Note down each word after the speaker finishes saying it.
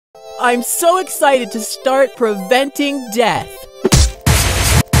I'm so excited to start preventing death.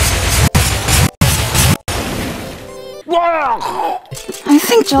 I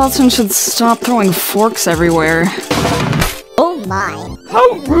think Johnson should stop throwing forks everywhere. Oh my.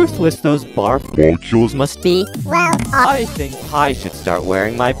 How ruthless those barf molecules must be. Well, I think I should start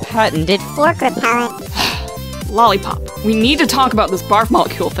wearing my patented fork repellent. Lollipop, we need to talk about this barf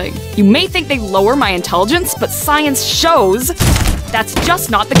molecule thing. You may think they lower my intelligence, but science shows that's just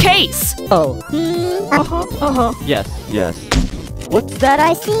not the case. Oh. Yes. What's that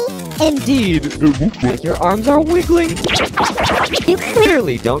I see? Indeed. It looks like your arms are wiggling. You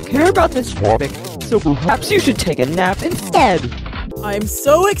clearly don't care about this topic, so perhaps you should take a nap instead. I'm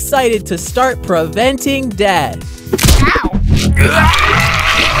so excited to start preventing death.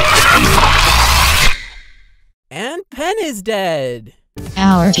 And Pen is dead.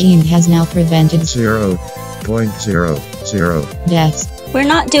 Our team has now prevented 0.00 deaths. We're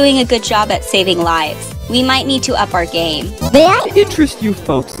not doing a good job at saving lives. We might need to up our game. May I interest you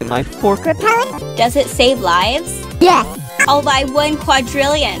folks in my fork repellent? Does it save lives? Yes. I'll buy 1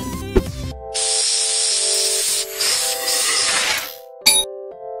 quadrillion.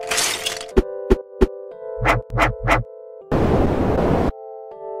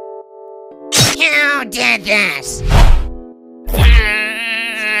 Who did this?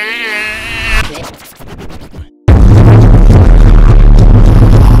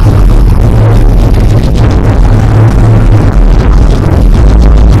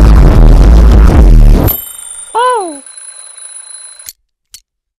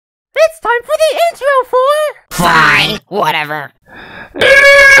 It's time for the intro for... Fine, whatever.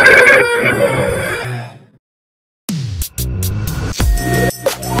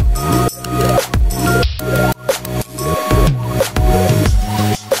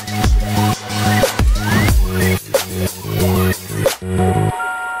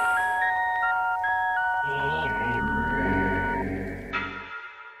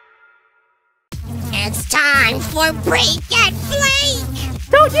 It's time for Break and Flake!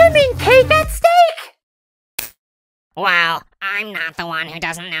 Don't you mean cake and steak? Well, I'm not the one who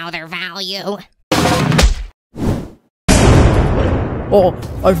doesn't know their value. Oh,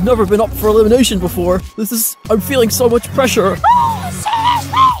 I've never been up for elimination before. I'm feeling so much pressure.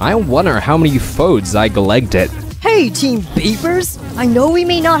 I wonder how many foes I legged it. Hey, Team Beepers! I know we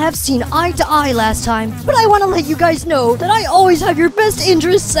may not have seen eye to eye last time, but I want to let you guys know that I always have your best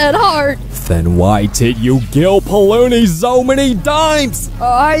interests at heart. Then why did you kill Paloni so many times?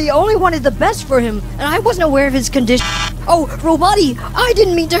 I only wanted the best for him, and I wasn't aware of his condition. Oh, Roboti, I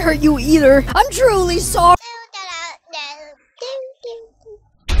didn't mean to hurt you either. I'm truly sorry.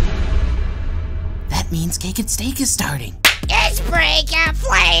 That means Cake and Steak is starting. It's Break and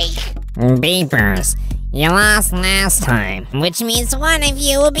Flake! Beepers, you lost last time, which means one of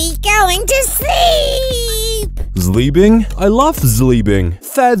you will be going to sleep! Sleeping? I love sleeping.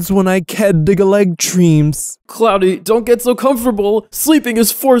 That's when I can dig a leg dreams. Cloudy, don't get so comfortable. Sleeping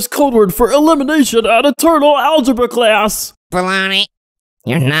is For's code word for elimination at eternal algebra class. Baloney,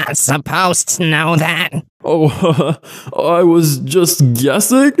 you're not supposed to know that. Oh, I was just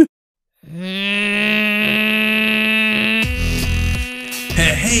guessing?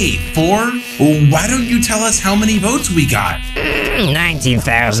 Hey, 4, why don't you tell us how many votes we got?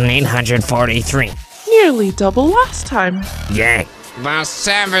 19,843. Nearly double last time. Yay. The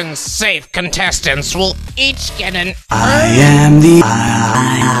 7 safe contestants will each get an... I am the...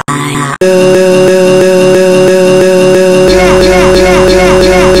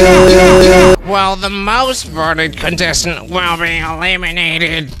 Well, the most voted contestant will be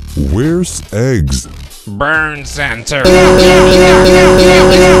eliminated. Where's eggs? Burn Center.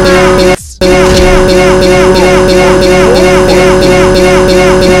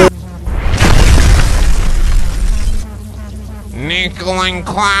 Nickel and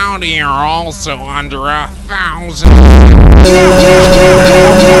Cloudy are also under 1,000.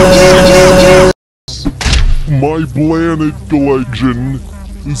 My planet collection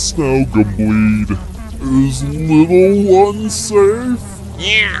is now complete. Is little unsafe?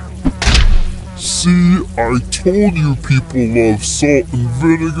 Yeah. See, I told you people love salt and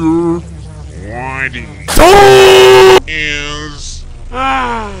vinegar. Whitey is...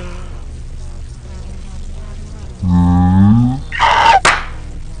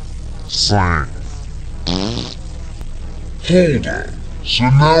 Safe. Hold on. So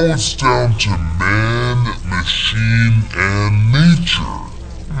now it's down to man, machine, and nature.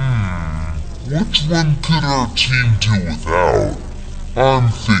 Which one could our team do without? I'm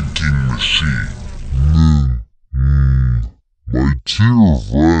thinking machine. My dear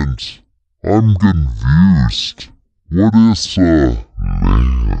friend, I'm confused. What is man?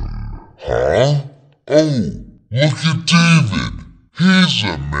 Oh, look at David. He's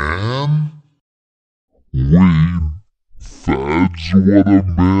a man. Wait, that's what a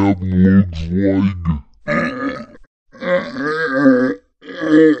man looks like.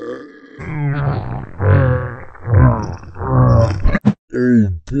 Oh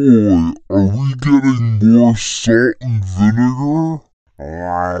boy, are we getting more salt and vinegar?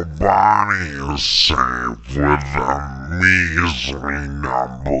 Our body is safe with a measly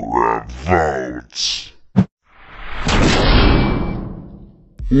number of votes.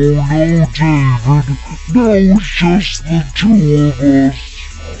 Oh no, David, now it's just the two of us.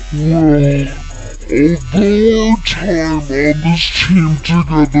 Well, although our time on this team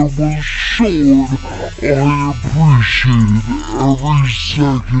together was short, I appreciated every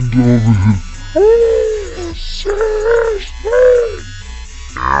second of it.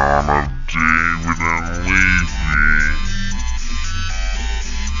 Anna, David, and Leafy.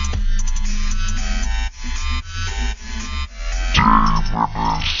 David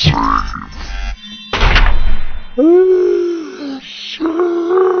is safe.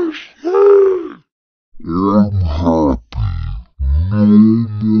 I'm happy. No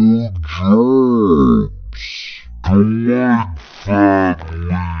more jobs. Glide fat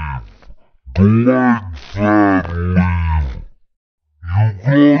leaf. Glide fat leaf. You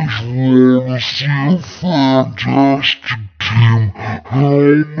guys wanna see a fantastic team?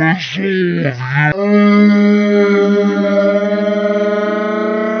 I'll miss all of you.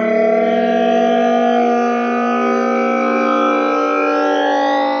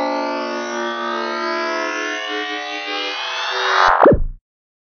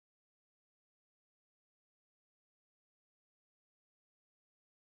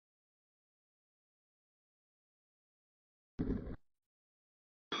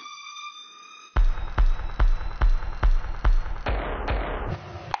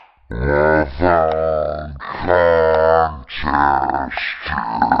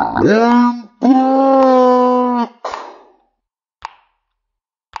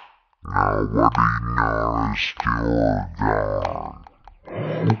 Nobody noticed you were gone.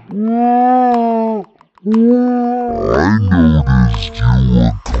 I noticed you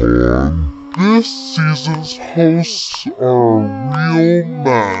were gone. This season's hosts are a real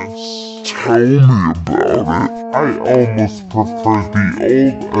mess. Tell me about it. I almost prefer the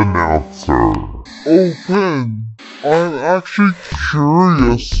old announcer. Oh, Ben, I'm actually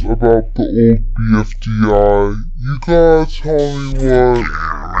curious about the old BFDI. You gotta tell me what...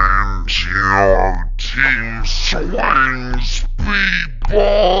 Your team swing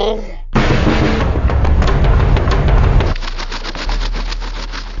speedball.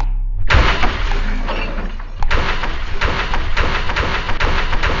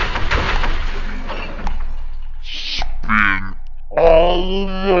 Spin all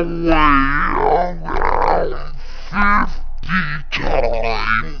the way around 50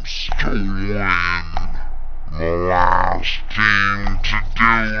 times to win. The last team to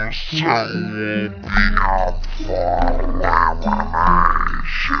do so will be up for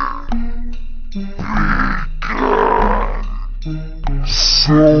elimination. Be good.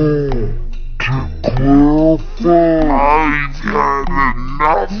 So, to clarify, I've had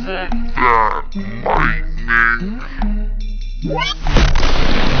enough of that, lightning.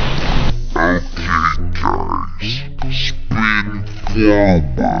 Okay, guys, spin forward. You didn't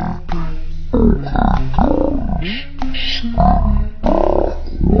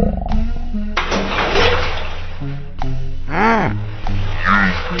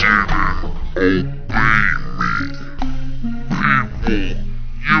obey me. People, you can't be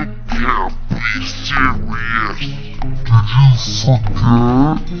serious. Did you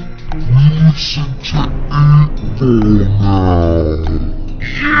forget? We listen to 8-Ball now.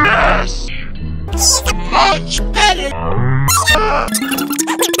 Yes! He's much better!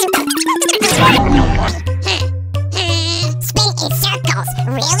 Spin in circles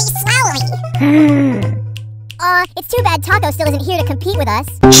really slowly. It's too bad Taco still isn't here to compete with us.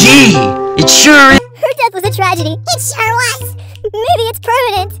 Gee, it sure is. Her death was a tragedy. It sure was. Maybe it's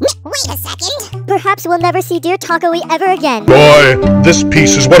permanent. Wait a second. Perhaps we'll never see dear Taco-y ever again. Boy, this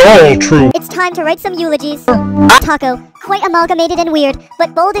piece is what all true. It's time to write some eulogies. Taco, quite amalgamated and weird,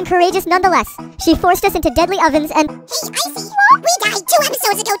 but bold and courageous nonetheless. She forced us into deadly ovens and... Hey, Icy, we died 2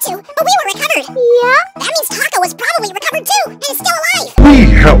 episodes ago too, but we were recovered. Yeah? That means Taco was probably recovered too, and is still alive. We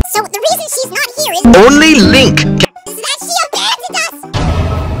help. So the reason she's not here is... Only Link. Is that she abandoned us.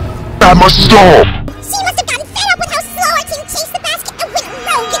 I must stop. She must have gotten fed up with how slow our team chased the basket and went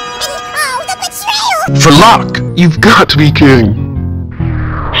rogue, and oh, the betrayal. For luck, you've got to be kidding.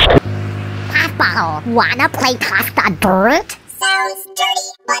 Puffball, wanna play toss the dirt? Sounds dirty.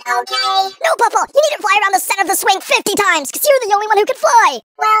 But okay. No, Puffle, you need to fly around the center of the swing 50 times, because you're the only one who can fly.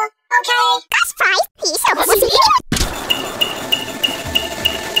 Well, okay. That's fine. He's so pussy.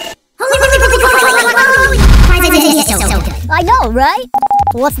 I know, right?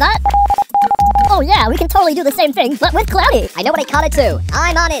 What's that? Oh yeah, we can totally do the same thing, but with Cloudy. I know what I caught it too.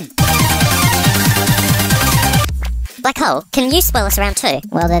 I'm on it. Black Hole, can you spoil us around too?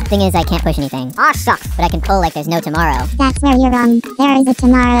 Well, the thing is I can't push anything. Aw, shucks. But I can pull like there's no tomorrow. That's where you're wrong. There is a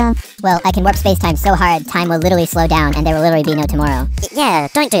tomorrow. Well, I can warp space-time so hard, time will literally slow down and there will literally be no tomorrow. Yeah,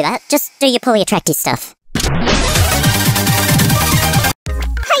 don't do that. Just do your pulley attracty stuff. Hey,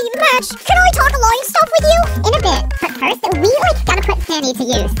 Match, can I talk line stuff with you? In a bit. But first, we gotta put Fanny to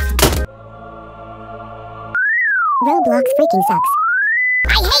use. Roblox freaking sucks.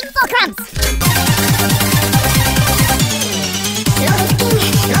 I hate fulcrums!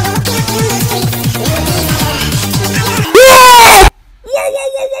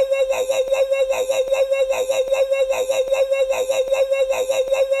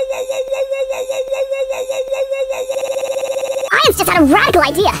 Ian's just had a radical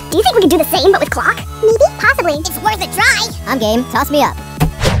idea. Do you think we could do the same, but with clock? Maybe, possibly. It's worth a try. I'm game. Toss me up.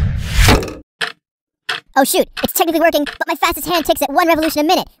 Oh shoot, it's technically working, but my fastest hand ticks at 1 revolution a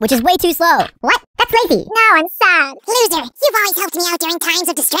minute, which is way too slow. What? That's lazy. No, I'm sad. Loser, you've always helped me out during times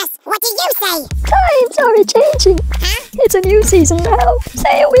of distress. What do you say? Times are changing. Huh? It's a new season now.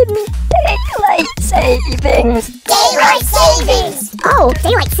 Say it with me. Daylight savings. Daylight savings! Oh,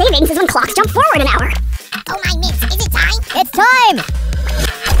 daylight savings is when clocks jump forward an hour. Oh my mitts, is it time? It's time!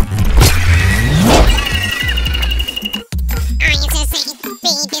 I am so safe,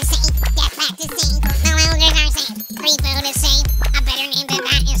 baby safe, get back to safe. No elders are safe, free food is safe. A better name than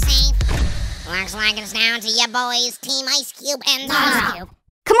that is safe. Looks like it's down to ya boys, Team Ice Cube and Ice Cube.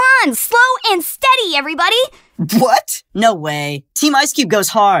 Come on, slow and steady, everybody! What? No way. Team Ice Cube goes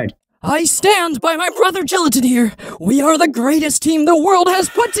hard. I stand by my brother Gelatin here. We are the greatest team the world has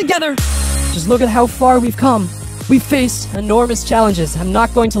put together. Just look at how far we've come. We've faced enormous challenges, I'm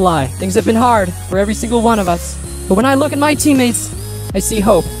not going to lie. Things have been hard for every single one of us. But when I look at my teammates, I see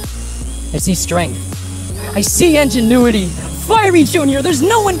hope. I see strength. I see ingenuity. Fiery Junior, there's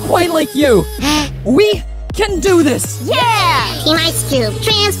no one quite like you. We can do this. Yeah! Team Ice Cube,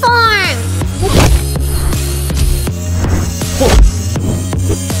 transform!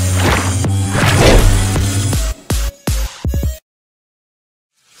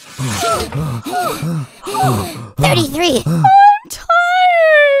 $33. I'm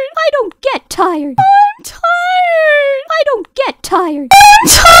tired. I don't get tired. I'm tired. I don't get tired. I'm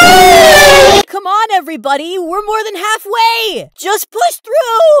tired. Come on, everybody. We're more than halfway. Just push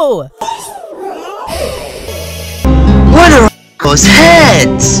through. What are those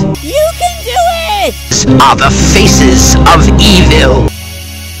heads? You can do it. These are the faces of evil.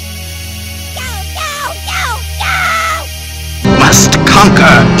 Must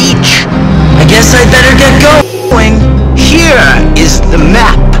conquer each. I guess I'd better get going. Here is the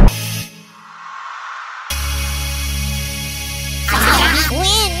map.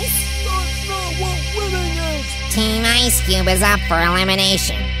 Wins! Team Ice Cube is up for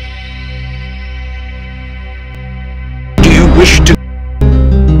elimination. Do you wish to...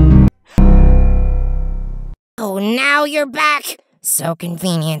 Oh, now you're back. So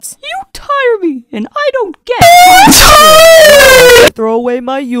convenient. You tire me, and I don't get Throw away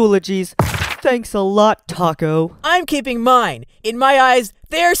my eulogies. Thanks a lot, Taco. I'm keeping mine. In my eyes,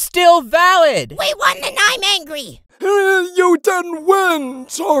 they're still valid. We won and I'm angry. You didn't win,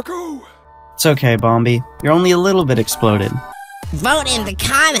 Taco. It's okay, Bombi. You're only a little bit exploded. Vote in the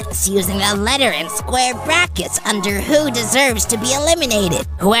comments using the letter and square brackets under who deserves to be eliminated.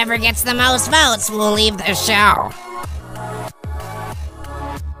 Whoever gets the most votes will leave the show.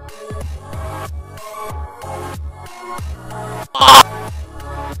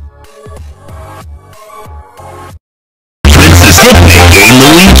 Princess Hitmaker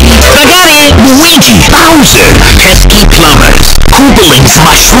Luigi. Spaghetti! Luigi Bowser. Pesky plumbers. Koopaling's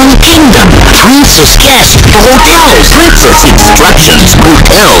Mushroom Kingdom. Princess Guest Hotels. Princess Instructions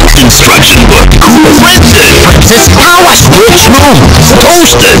Hotel Instruction Book. Koopa Princess. Princess Power Switch Rooms.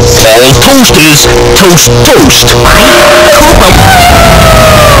 Toasters. All toasters. Toast. Koopa.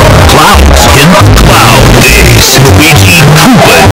 Clouds.